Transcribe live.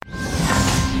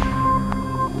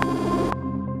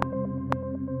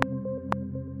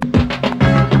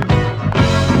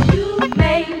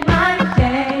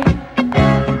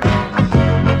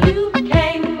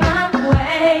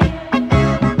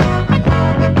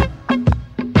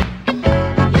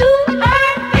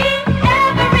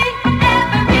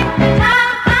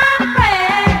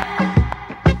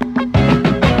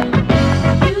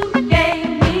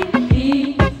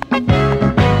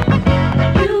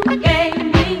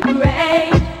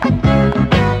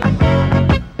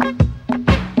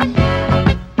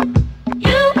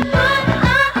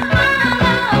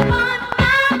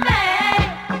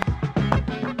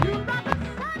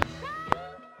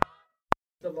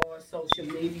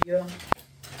Hallelujah.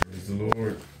 Praise the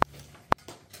Lord.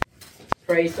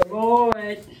 Praise the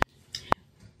Lord.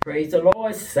 Praise the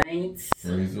Lord, saints.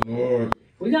 Praise the Lord.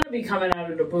 We're going to be coming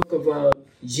out of the book of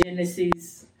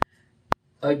Genesis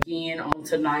again on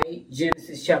tonight.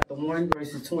 Genesis chapter 1,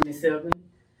 verses 27.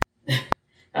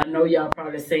 I know y'all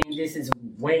probably saying this is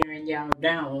wearing y'all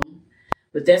down,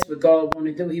 but that's what God want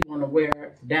to do. He want to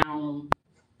wear down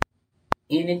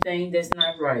anything that's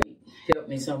not right. Help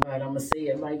me somebody. I'm going to say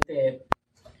it like that.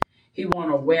 He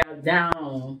want to wear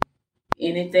down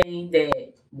anything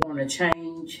that want to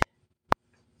change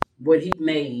what he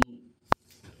made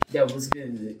that was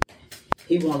good.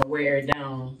 He want to wear it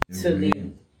down till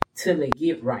it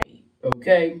get right.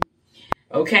 Okay?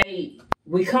 Okay.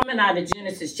 We coming out of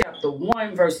Genesis chapter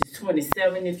 1, verses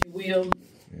 27, if you will.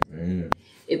 Amen.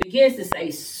 It begins to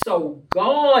say, so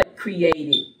God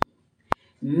created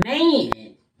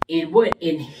man in what?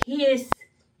 In his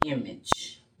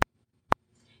image.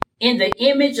 In the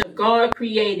image of God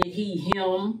created he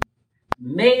him,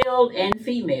 male and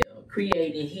female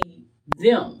created he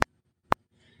them.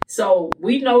 So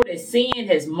we know that sin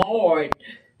has marred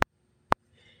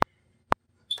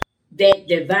that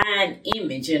divine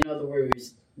image. In other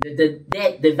words,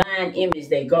 that divine image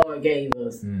that God gave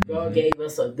us. Mm-hmm. God gave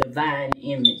us a divine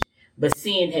image, but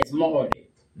sin has marred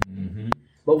it. Mm-hmm.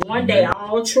 But one day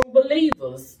all true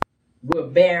believers will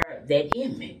bear that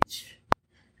image.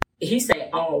 He said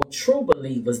all true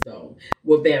believers, though,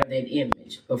 will bear that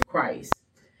image of Christ.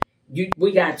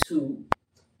 We got to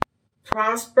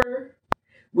prosper,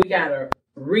 we got to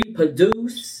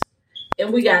reproduce,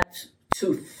 and we got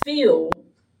to fill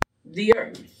the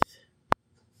earth.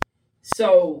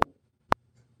 So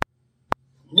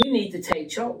we need to take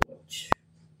charge.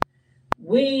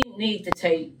 We need to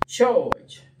take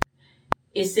charge.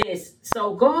 It says,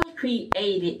 so God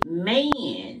created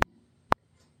man,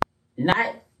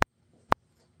 not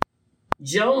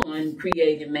John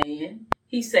created man.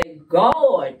 He said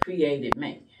God created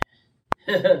man.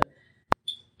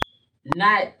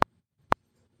 Not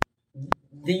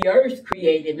the earth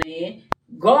created man.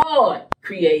 God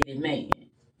created man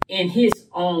in his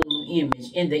own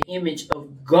image. In the image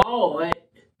of God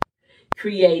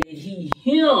created he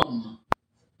him.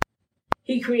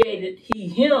 He created he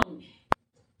him.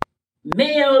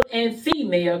 Male and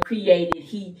female created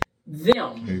he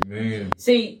them. Amen.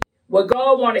 See, what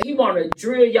God wanted, he want to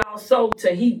drill y'all so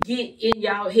till he get in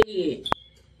y'all head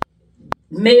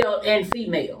male and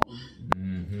female.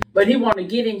 Mm-hmm. But he want to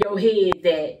get in your head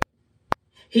that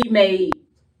he made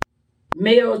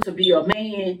male to be a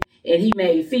man and he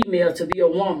made female to be a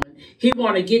woman. He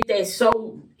want to get that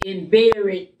so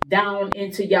buried down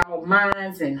into y'all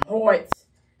minds and hearts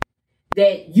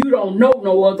that you don't know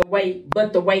no other way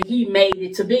but the way he made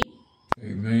it to be.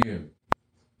 Amen.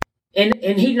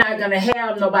 And he's not going to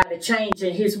have nobody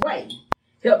changing his way.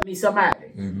 Help me somebody.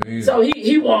 Amen. So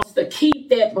he wants to keep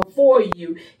that before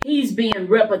you. He's being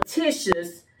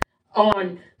repetitious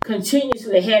on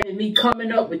continuously having me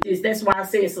coming up with this. That's why I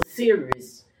say it's a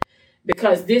series.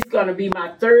 Because this is going to be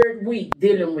my third week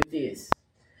dealing with this.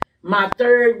 My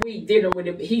third week dealing with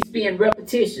it. He's being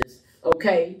repetitious.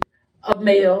 Okay? A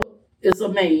male is a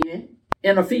man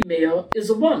and a female is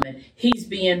a woman. He's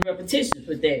being repetitious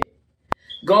with that.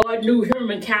 God knew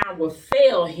humankind would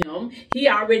fail him. He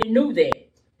already knew that.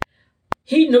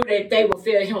 He knew that they would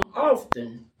fail him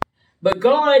often. But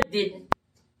God did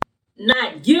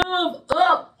not give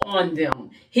up on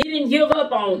them. He didn't give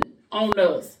up on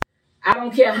us. I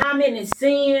don't care how many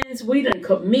sins we done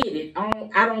committed.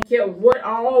 I don't care what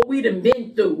all we done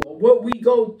been through or what we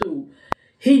go through.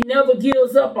 He never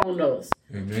gives up on us.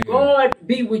 Amen. God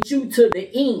be with you to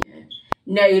the end.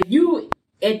 Now, if you,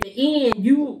 at the end,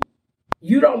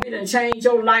 you don't get to change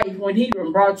your life when he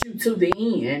done brought you to the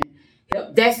end,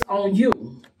 that's on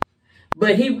you.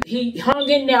 But he hung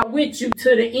in there with you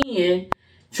to the end,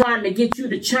 trying to get you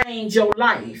to change your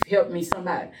life. Help me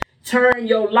somebody. Turn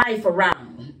your life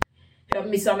around. Help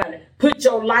me somebody. Put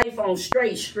your life on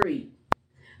straight street.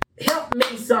 Help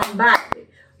me somebody.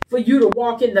 For you to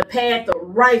walk in the path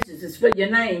of righteousness for your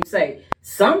name's sake.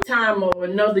 Sometime or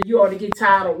another, you ought to get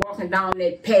tired of walking down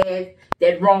that path,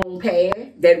 that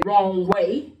wrong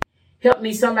way. Help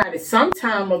me somebody.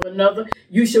 Sometime or another,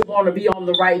 you should want to be on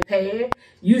the right path.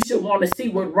 You should want to see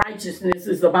what righteousness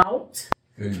is about.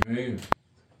 Amen.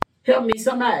 Help me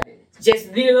somebody. Just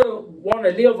want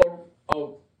to live a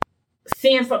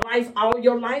sinful life all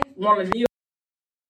your life? Want to live